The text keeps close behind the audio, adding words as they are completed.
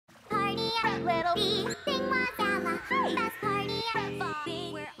Hey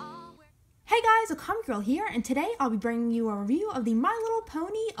guys, Akami Girl here, and today I'll be bringing you a review of the My Little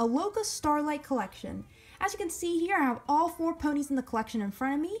Pony Aloka Starlight collection. As you can see here, I have all 4 ponies in the collection in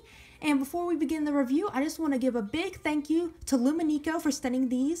front of me, and before we begin the review, I just want to give a big thank you to Lumenico for sending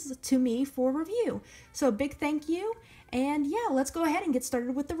these to me for review. So a big thank you, and yeah, let's go ahead and get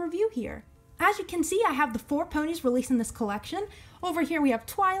started with the review here. As you can see, I have the 4 ponies released in this collection. Over here we have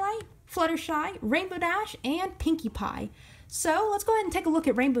Twilight, Fluttershy, Rainbow Dash, and Pinkie Pie. So let's go ahead and take a look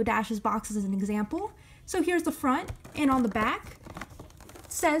at Rainbow Dash's boxes as an example. So here's the front, and on the back,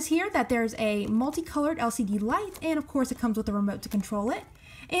 it says here that there's a multicolored LCD light, and of course it comes with a remote to control it,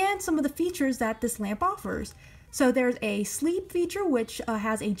 and some of the features that this lamp offers. So there's a sleep feature, which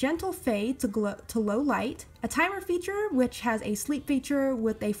has a gentle fade to low light, a timer feature, which has a sleep feature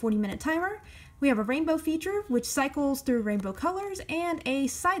with a 40-minute timer. We have a rainbow feature, which cycles through rainbow colors, and a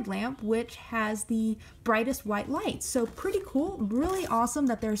side lamp, which has the brightest white light. So pretty cool, really awesome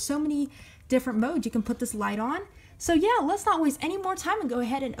that there's so many different modes you can put this light on. So yeah, let's not waste any more time and go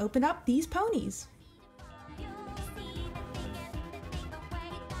ahead and open up these ponies.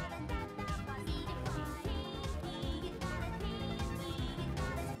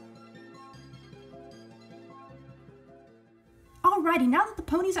 Alrighty, now that the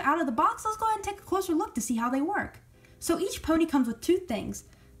ponies are out of the box, let's go ahead and take a closer look to see how they work. So each pony comes with 2 things.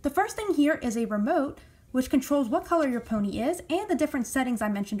 The first thing here is a remote, which controls what color your pony is and the different settings I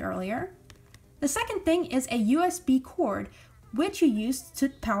mentioned earlier. The second thing is a USB cord, which you use to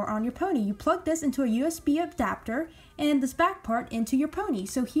power on your pony. You plug this into a USB adapter and this back part into your pony.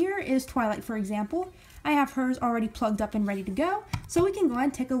 So here is Twilight, for example. I have hers already plugged up and ready to go, so we can go ahead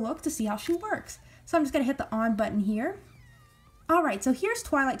and take a look to see how she works. So I'm just going to hit the on button here. Alright, so here's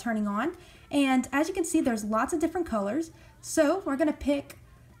Twilight turning on, and as you can see there's lots of different colors. So we're going to pick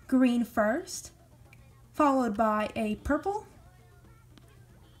green first, followed by a purple,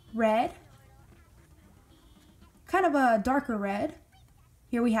 red, kind of a darker red.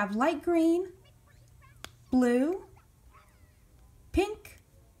 Here we have light green, blue, pink,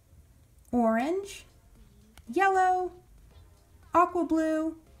 orange, yellow, aqua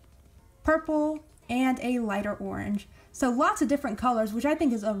blue, purple, and a lighter orange. So lots of different colors, which I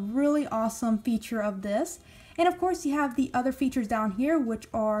think is a really awesome feature of this. And of course you have the other features down here, which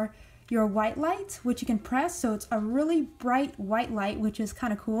are your white lights, which you can press. So it's a really bright white light, which is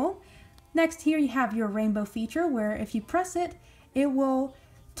kind of cool. Next here you have your rainbow feature, where if you press it, it will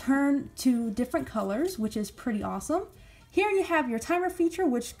turn to different colors, which is pretty awesome. Here you have your timer feature,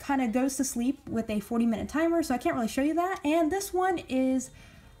 which kind of goes to sleep with a 40-minute timer, so I can't really show you that. And this one is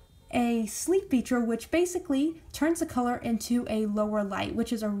a sleep feature, which basically turns the color into a lower light,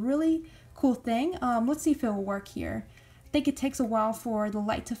 which is a really cool thing. Let's see if it will work here. I think it takes a while for the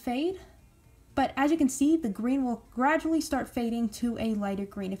light to fade, but as you can see, the green will gradually start fading to a lighter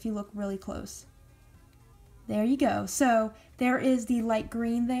green if you look really close. There you go. So there is the light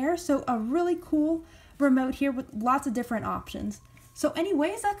green there. So a really cool remote here with lots of different options. So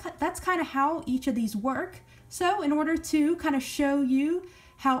anyways, that's kind of how each of these work. So in order to kind of show you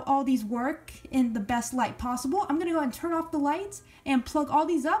how all these work in the best light possible, I'm going to go ahead and turn off the lights and plug all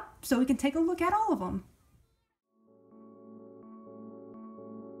these up so we can take a look at all of them.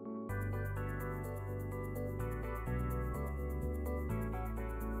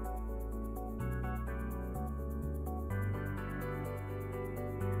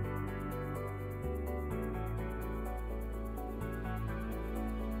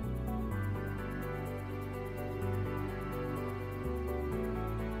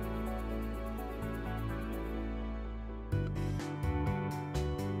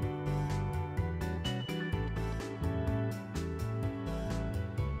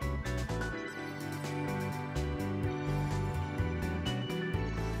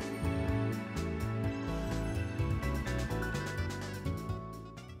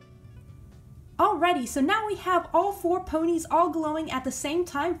 Alrighty, so now we have all 4 ponies all glowing at the same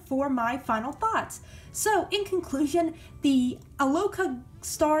time for my final thoughts. So in conclusion, the Aloka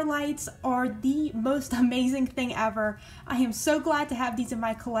Starlights are the most amazing thing ever. I am so glad to have these in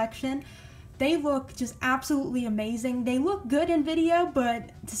my collection. They look just absolutely amazing. They look good in video, but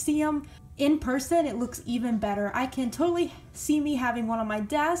to see them in person, it looks even better. I can totally see me having one on my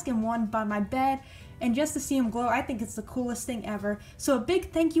desk and one by my bed. And just to see them glow, I think it's the coolest thing ever. So a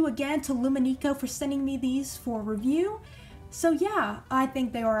big thank you again to Lumenico for sending me these for review. So yeah, I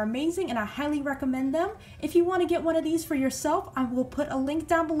think they are amazing and I highly recommend them. If you want to get one of these for yourself, I will put a link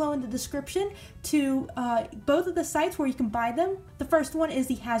down below in the description to both of the sites where you can buy them. The first one is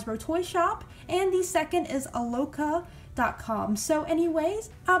the Hasbro Toy Shop, and the second is Aloka Lumenico.com. So anyways,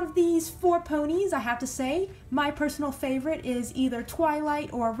 out of these 4 ponies, I have to say, my personal favorite is either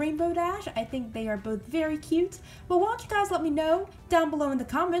Twilight or Rainbow Dash. I think they are both very cute. But why don't you guys let me know down below in the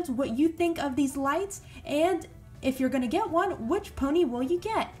comments what you think of these lights, and if you're gonna get one, which pony will you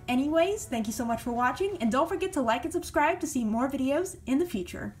get? Anyways, thank you so much for watching, and don't forget to like and subscribe to see more videos in the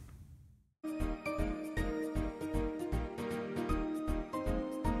future.